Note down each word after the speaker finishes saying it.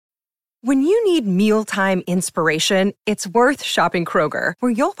When you need mealtime inspiration, it's worth shopping Kroger,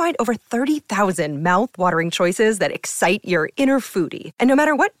 where you'll find over 30,000 mouth-watering choices that excite your inner foodie. And no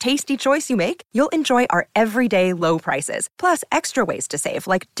matter what tasty choice you make, you'll enjoy our everyday low prices, plus extra ways to save,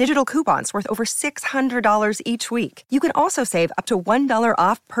 like digital coupons worth over $600 each week. You can also save up to $1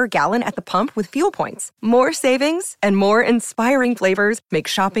 off per gallon at the pump with fuel points. More savings and more inspiring flavors make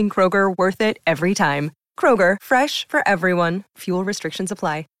shopping Kroger worth it every time. Kroger, fresh for everyone. Fuel restrictions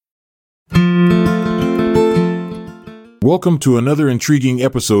apply. Welcome to another intriguing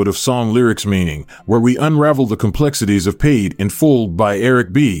episode of Song Lyrics Meaning, where we unravel the complexities of Paid in Full by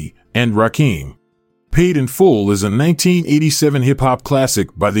Eric B. and Rakim. Paid in Full is a 1987 hip-hop classic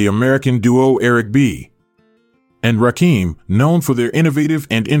by the American duo Eric B. and Rakim, known for their innovative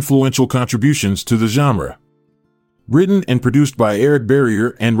and influential contributions to the genre. Written and produced by Eric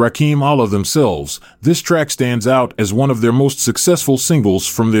Barrier and Rakim Allah themselves, this track stands out as one of their most successful singles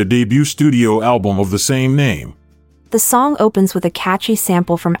from their debut studio album of the same name. The song opens with a catchy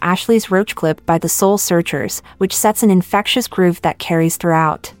sample from Ashley's Roach clip by the Soul Searchers, which sets an infectious groove that carries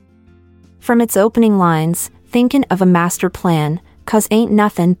throughout. From its opening lines, "Thinkin' of a master plan, 'cause ain't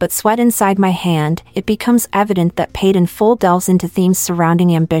nothin' but sweat inside my hand," it becomes evident that Paid in Full delves into themes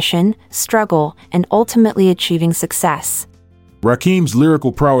surrounding ambition, struggle, and ultimately achieving success. Rakim's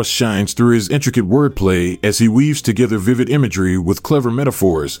lyrical prowess shines through his intricate wordplay as he weaves together vivid imagery with clever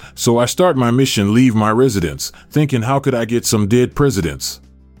metaphors. So I start my mission, leave my residence, thinking how could I get some dead presidents?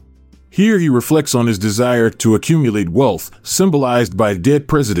 Here he reflects on his desire to accumulate wealth, symbolized by dead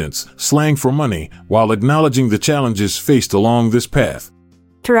presidents, slang for money, while acknowledging the challenges faced along this path.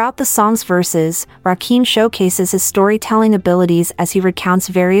 Throughout the song's verses, Rakim showcases his storytelling abilities as he recounts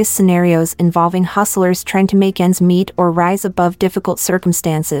various scenarios involving hustlers trying to make ends meet or rise above difficult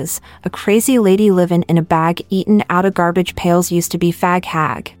circumstances. A crazy lady living in a bag eaten out of garbage pails used to be fag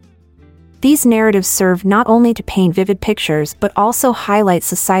hag. These narratives serve not only to paint vivid pictures but also highlight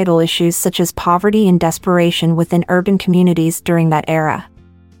societal issues such as poverty and desperation within urban communities during that era.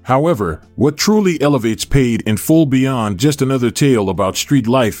 However, what truly elevates Paid in Full beyond just another tale about street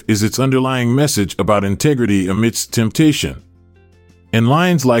life is its underlying message about integrity amidst temptation. In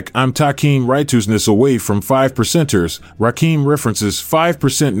lines like "I'm taking righteousness away from 5%ers, Rakim references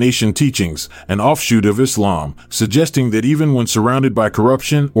 5% Nation teachings, an offshoot of Islam, suggesting that even when surrounded by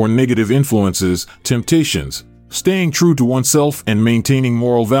corruption or negative influences, temptations, staying true to oneself and maintaining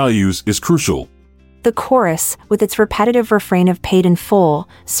moral values is crucial. The chorus, with its repetitive refrain of "Paid in Full,"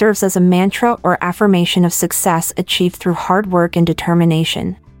 serves as a mantra or affirmation of success achieved through hard work and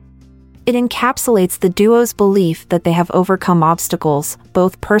determination. It encapsulates the duo's belief that they have overcome obstacles,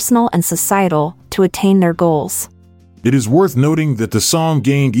 both personal and societal, to attain their goals. It is worth noting that the song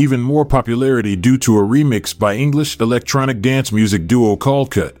gained even more popularity due to a remix by English electronic dance music duo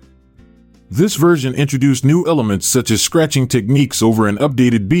Called Cut. This version introduced new elements such as scratching techniques over an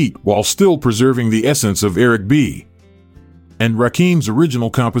updated beat while still preserving the essence of Eric B. and Rakim's original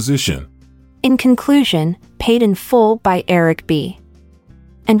composition. In conclusion, Paid in Full by Eric B.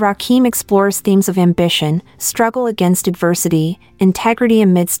 and Rakim explores themes of ambition, struggle against adversity, integrity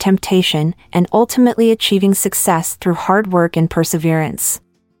amidst temptation, and ultimately achieving success through hard work and perseverance.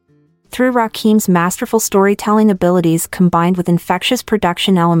 Through Rakim's masterful storytelling abilities combined with infectious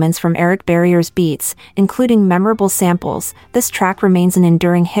production elements from Eric Barrier's beats, including memorable samples, this track remains an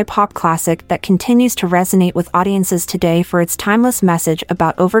enduring hip-hop classic that continues to resonate with audiences today for its timeless message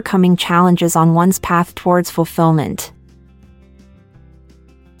about overcoming challenges on one's path towards fulfillment.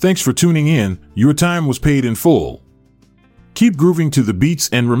 Thanks for tuning in. Your time was paid in full. Keep grooving to the beats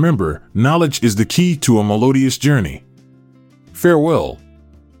and remember, knowledge is the key to a melodious journey. Farewell.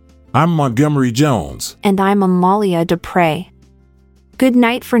 I'm Montgomery Jones. And I'm Amalia Dupre. Good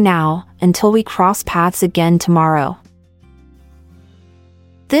night for now, until we cross paths again tomorrow.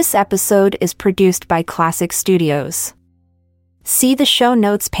 This episode is produced by Classic Studios. See the show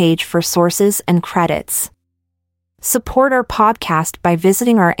notes page for sources and credits. Support our podcast by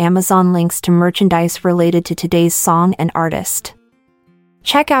visiting our Amazon links to merchandise related to today's song and artist.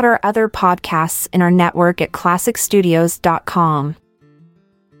 Check out our other podcasts in our network at classicstudios.com.